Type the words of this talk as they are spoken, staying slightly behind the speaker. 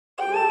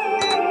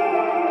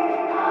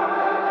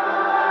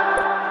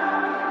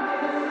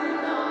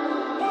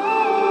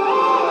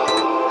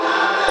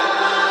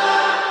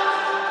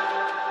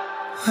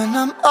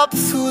I'm up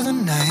through the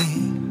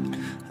night,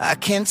 I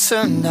can't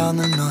turn down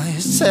the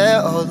noise,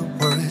 tear all the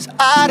words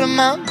out of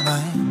my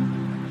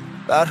mind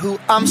about who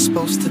I'm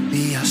supposed to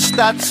be. I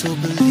start to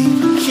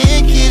believe I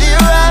can't get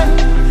it right.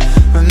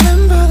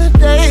 Remember the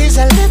days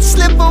I let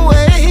slip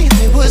away,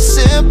 they were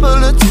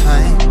simpler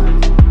times.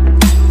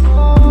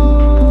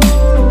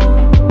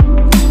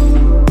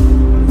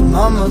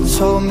 Mama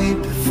told me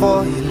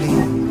before you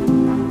leave,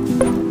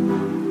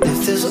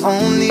 if there's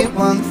only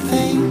one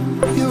thing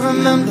you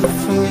remember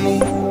from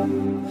me,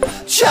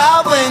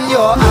 child, when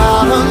you're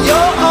out on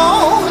your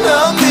own,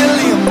 a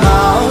million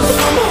miles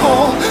from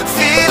home,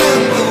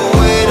 feeling the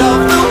weight of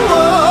the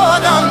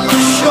world on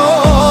your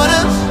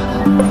shoulders.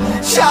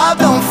 Child,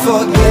 don't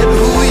forget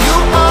who you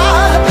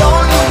are,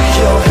 don't lose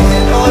your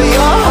head or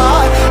your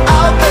heart.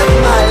 I'll bet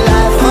my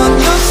life on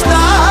your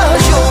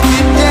stars, you'll be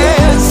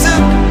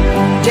dancing,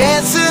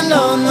 dancing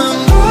on the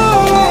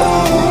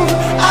moon.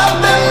 I'll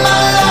bet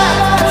my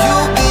life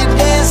you'll be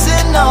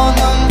dancing on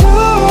the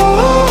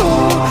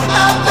moon.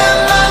 I'll bet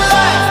my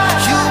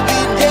life you'll be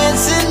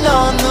dancing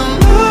on the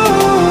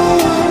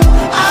moon.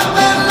 I'll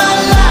bet my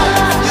life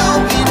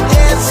you'll be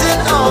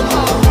dancing on the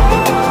moon.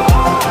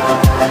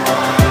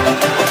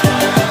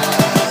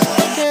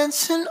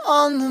 Dancing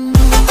on the moon.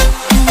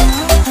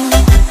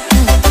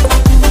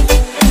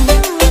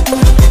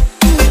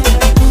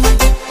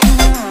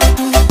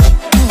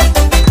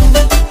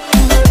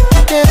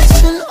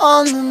 Dancing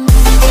on the moon.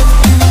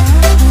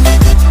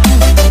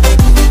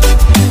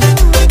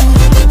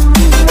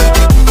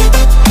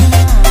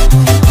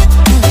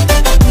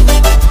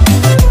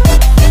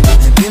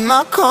 Maybe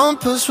my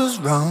compass was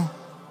wrong,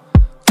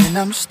 and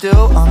I'm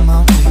still on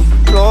my way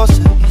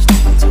closer each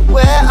day to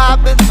where I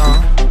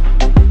belong.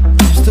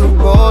 I'm still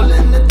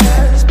rolling the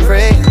dice,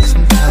 praying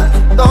sometimes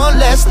don't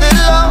last it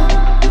long.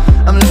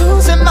 I'm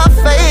losing my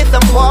faith,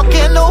 I'm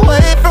walking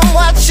away from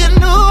what you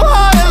knew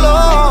all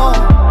along.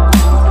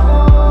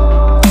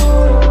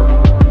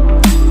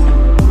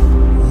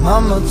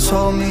 Mama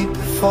told me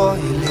before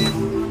you leave,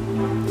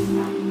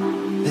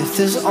 if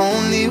there's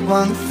only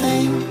one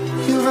thing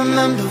you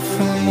remember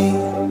from me,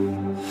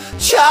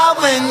 child,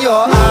 when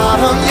you're out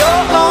on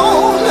your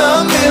own, a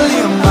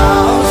million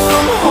miles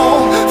from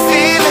home,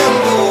 feeling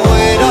the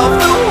weight of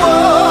the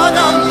world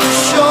on your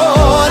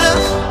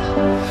shoulders.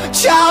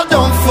 Child,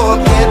 don't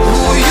forget who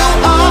you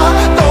are,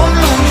 don't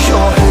lose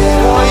your head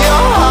or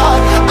your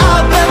heart.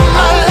 I'll bet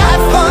my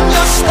life on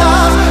your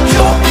stars,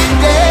 you'll be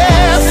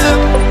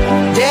dancing,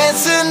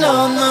 dancing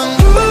on the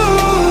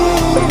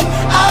moon.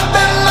 I'll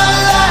bet my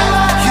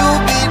life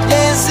you'll be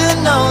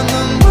dancing on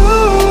the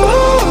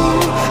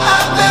moon.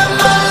 I'll bet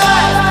my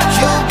life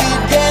you'll be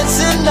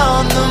dancing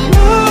on the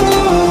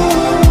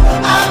moon.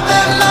 I'll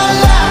bet my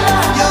life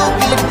you'll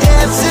be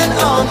dancing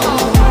on the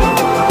moon.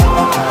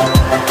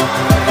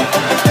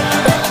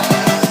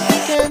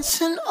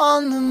 Dancing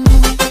on the moon.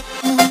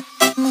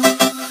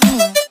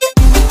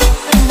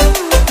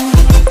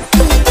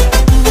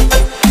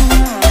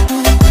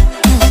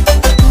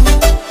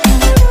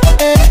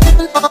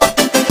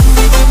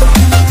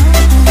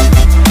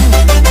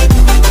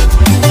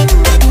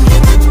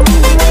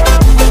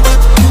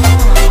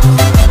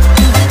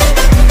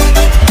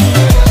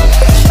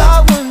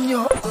 Child, when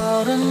you're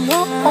out on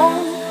your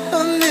own,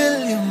 a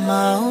million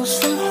miles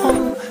from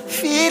home,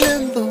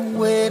 feeling the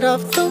weight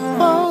of the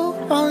world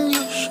on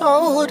your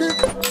shoulders.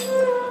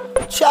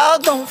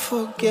 Child, don't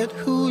forget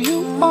who you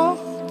are,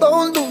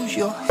 don't lose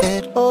your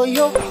head or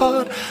your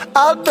heart.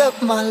 I'll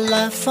bet my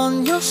life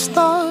on your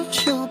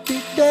stars, you'll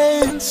be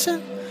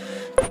dancing,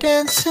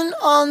 dancing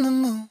on the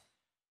moon.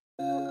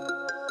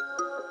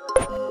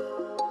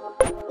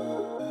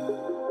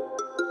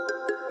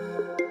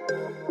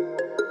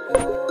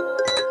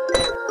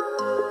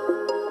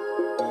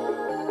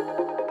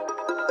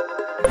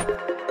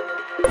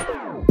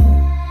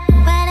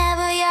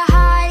 Whenever your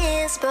heart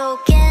is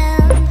broken,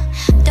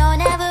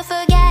 don't ever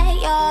forget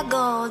you're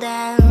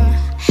golden.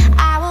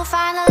 I will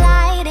find a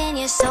light in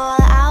your soul,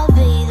 I'll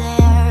be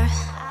there.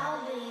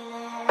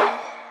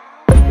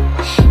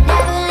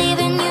 Never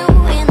leaving you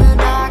in the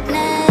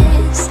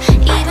darkness.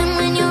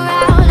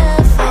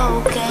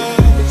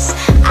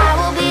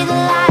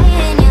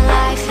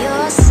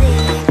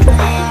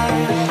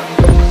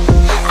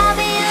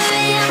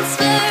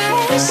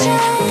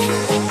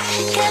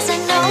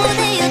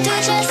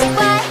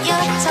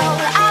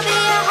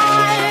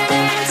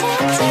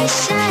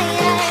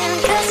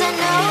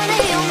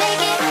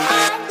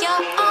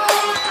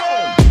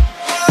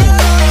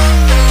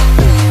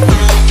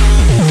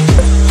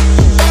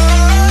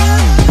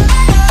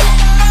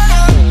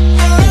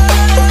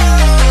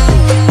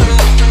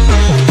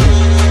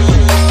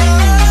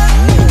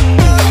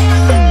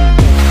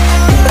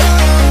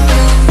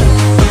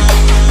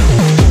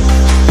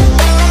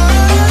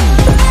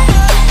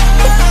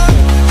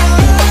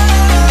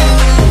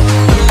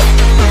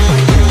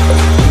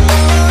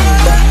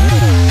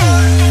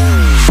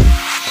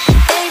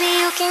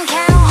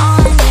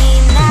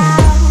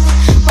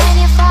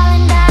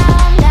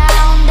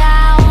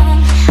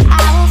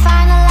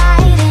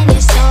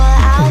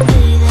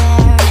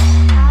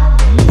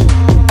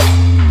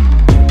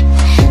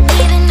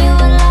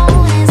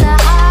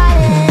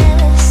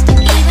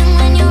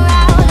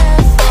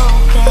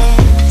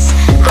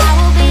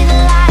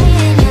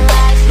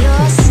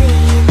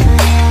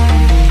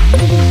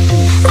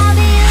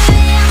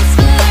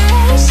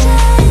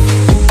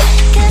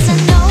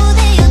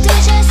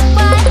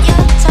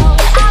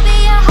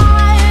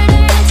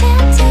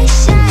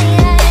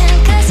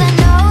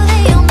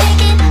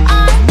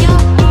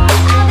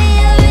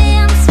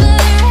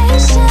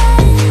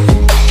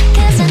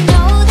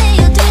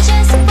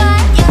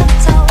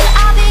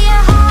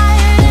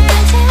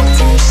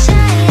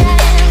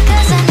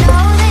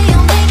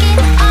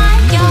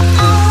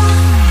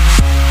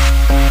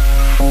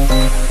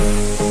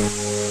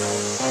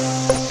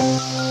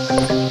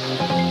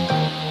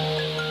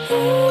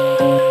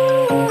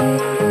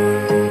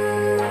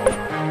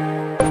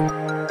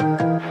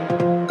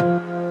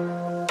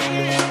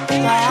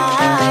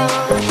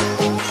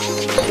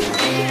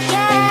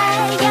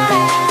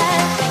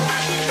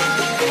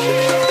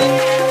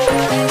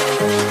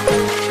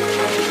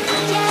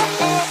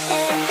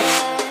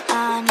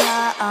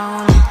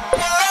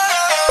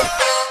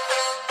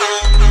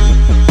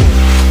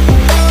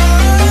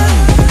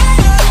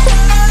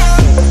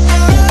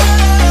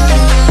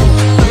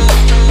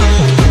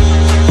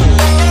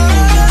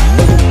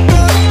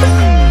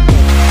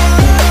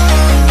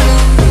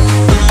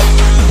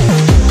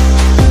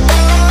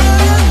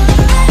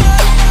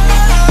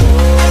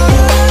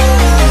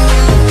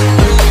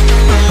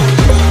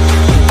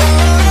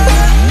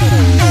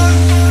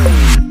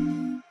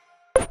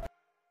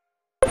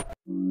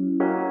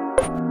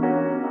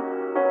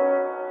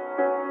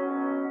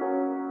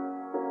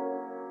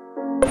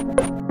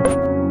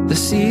 The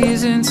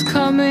seasons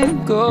come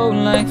and go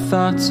like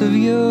thoughts of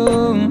you.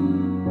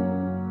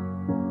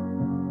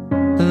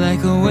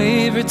 Like a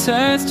wave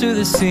returns to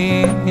the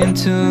sea,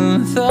 into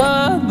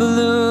the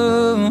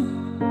blue.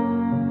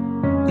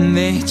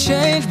 They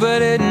change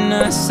but in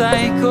a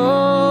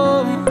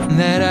cycle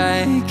that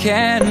I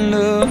can't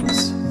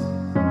lose.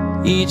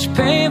 Each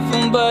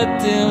painful but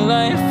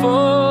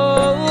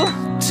delightful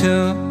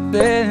to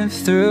live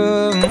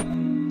through.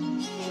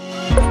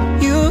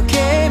 You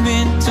came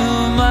into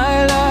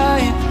my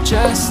life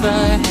just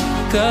like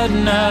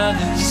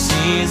another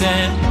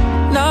season.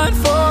 Not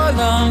for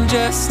long,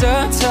 just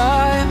a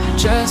time,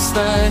 just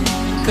like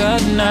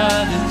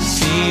another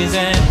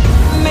season.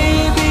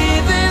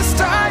 Maybe this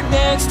time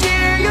next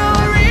year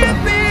you'll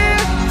reappear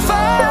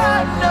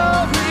for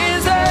no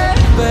reason,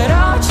 but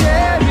I'll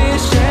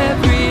cherish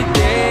every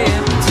day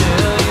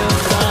until you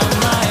come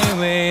my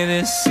way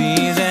this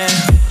season.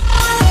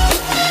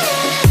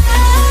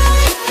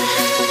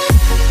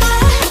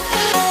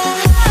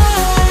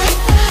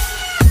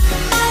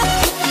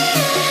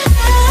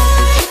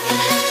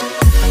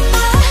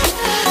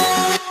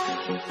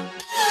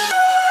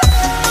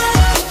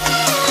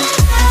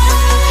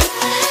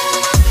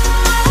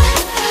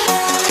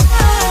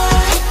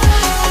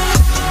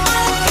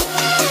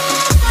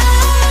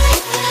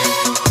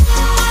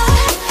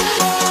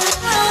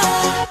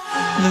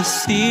 The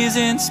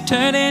seasons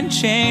turn and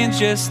change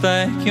just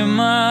like your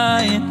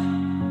mind.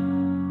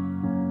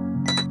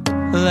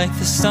 Like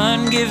the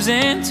sun gives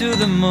into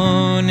the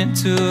moon,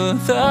 into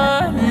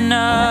the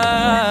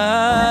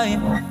night.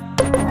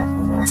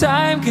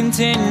 Time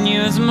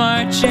continues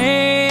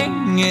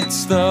marching, it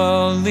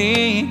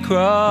slowly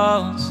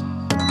crawls.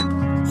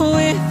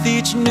 With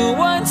each new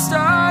one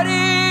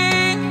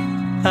starting,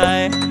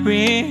 I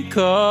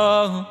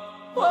recall